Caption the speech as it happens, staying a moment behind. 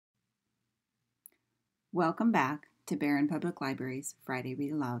Welcome back to Barron Public Library's Friday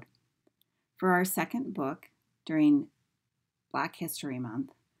Read Aloud. For our second book during Black History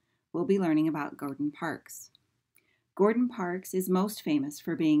Month, we'll be learning about Gordon Parks. Gordon Parks is most famous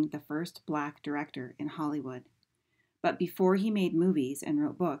for being the first Black director in Hollywood. But before he made movies and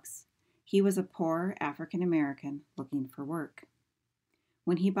wrote books, he was a poor African American looking for work.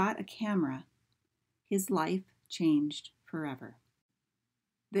 When he bought a camera, his life changed forever.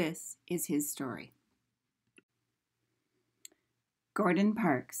 This is his story. Gordon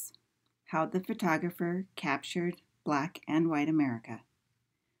Parks, How the Photographer Captured Black and White America.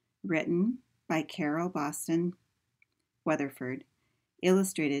 Written by Carole Boston Weatherford,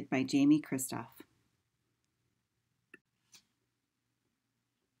 illustrated by Jamey Christoph.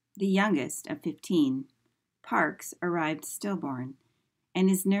 The youngest of 15, Parks arrived stillborn and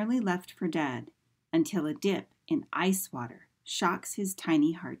is nearly left for dead until a dip in ice water shocks his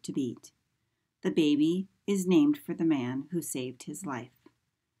tiny heart to beat. The baby is named for the man who saved his life,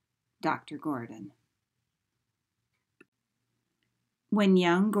 Dr. Gordon. When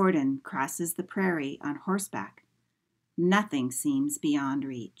young Gordon crosses the prairie on horseback, nothing seems beyond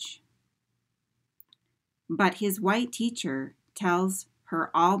reach. But his white teacher tells her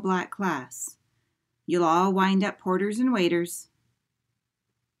all-black class, "You'll all wind up porters and waiters."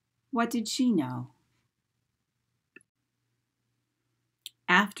 What did she know?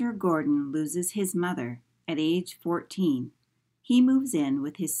 After Gordon loses his mother at age 14, he moves in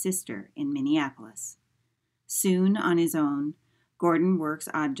with his sister in Minneapolis. Soon on his own, Gordon works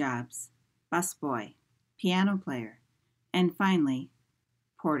odd jobs, busboy, piano player, and finally,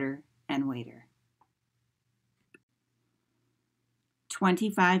 porter and waiter.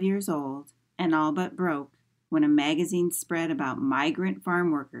 25 years old and all but broke when a magazine spread about migrant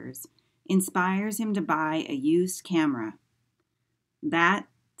farm workers inspires him to buy a used camera. That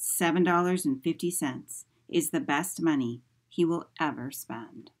 $7.50 is the best money he will ever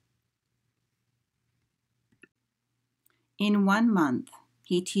spend. In 1 month,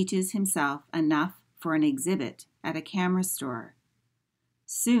 he teaches himself enough for an exhibit at a camera store.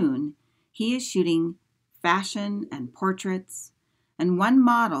 Soon, he is shooting fashion and portraits, and one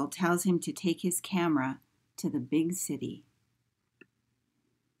model tells him to take his camera to the big city.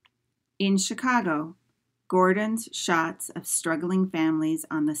 In Chicago, Gordon's shots of struggling families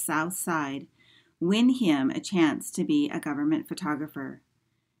on the South Side win him a chance to be a government photographer.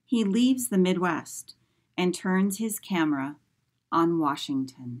 He leaves the Midwest and turns his camera on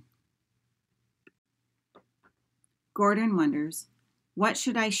Washington. Gordon wonders, "What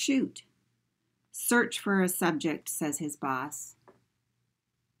should I shoot?" "Search for a subject," says his boss.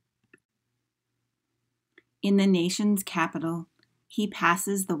 In the nation's capital, he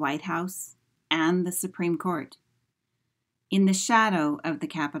passes the White House and the Supreme Court. In the shadow of the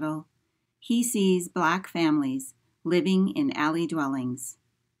Capitol, he sees Black families living in alley dwellings.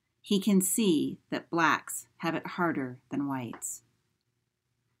 He can see that Blacks have it harder than whites.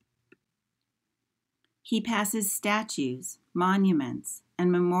 He passes statues, monuments, and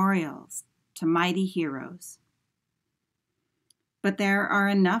memorials to mighty heroes. But there are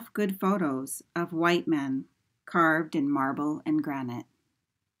enough good photos of white men carved in marble and granite.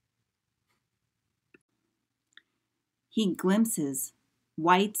 He glimpses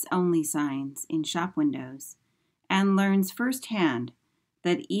whites-only signs in shop windows and learns firsthand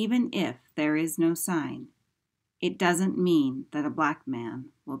that even if there is no sign, it doesn't mean that a Black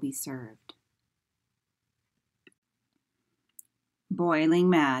man will be served. Boiling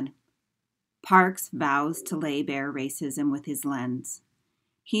mad, Parks vows to lay bare racism with his lens.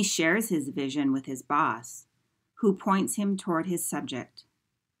 He shares his vision with his boss, who points him toward his subject.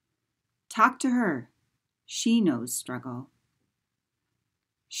 "Talk to her. She knows struggle."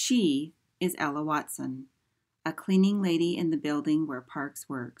 She is Ella Watson, a cleaning lady in the building where Parks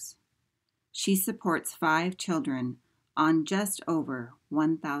works. She supports 5 children on just over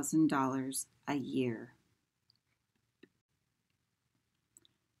 $1,000 a year.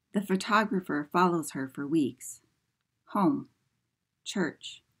 The photographer follows her for weeks, home,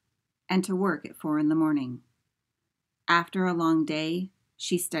 church, and to work at 4 a.m. After a long day,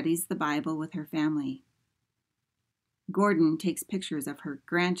 she studies the Bible with her family. Gordon takes pictures of her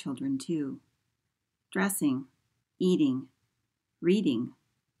grandchildren too, dressing, eating, reading,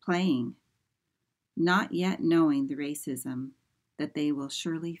 playing, not yet knowing the racism that they will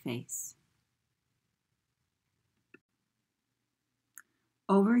surely face.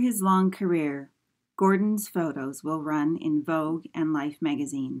 Over his long career, Gordon's photos will run in Vogue and Life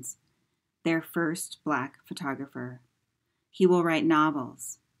magazines, their first Black photographer. He will write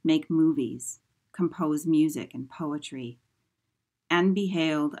novels, make movies, compose music and poetry, and be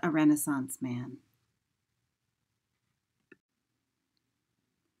hailed a Renaissance man.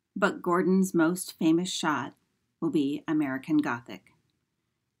 but Gordon's most famous shot will be American Gothic.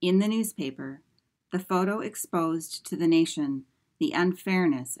 In the newspaper, the photo exposed to the nation the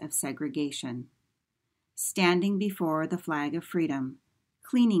unfairness of segregation. Standing before the flag of freedom,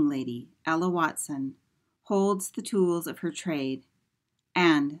 cleaning lady Ella Watson holds the tools of her trade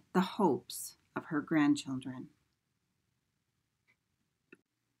and the hopes of her grandchildren.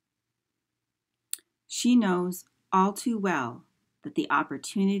 She knows all too well that the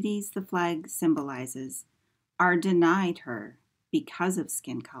opportunities the flag symbolizes are denied her because of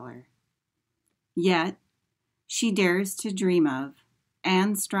skin color. Yet, she dares to dream of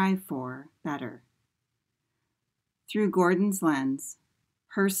and strive for better. Through Gordon's lens,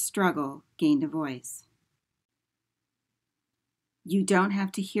 her struggle gained a voice. You don't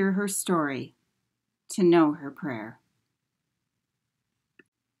have to hear her story to know her prayer.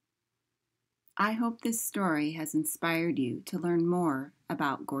 I hope this story has inspired you to learn more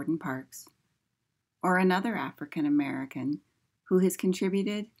about Gordon Parks, or another African American who has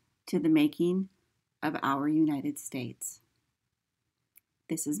contributed to the making of our United States.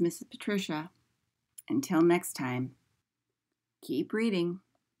 This is Mrs. Patricia. Until next time, keep reading.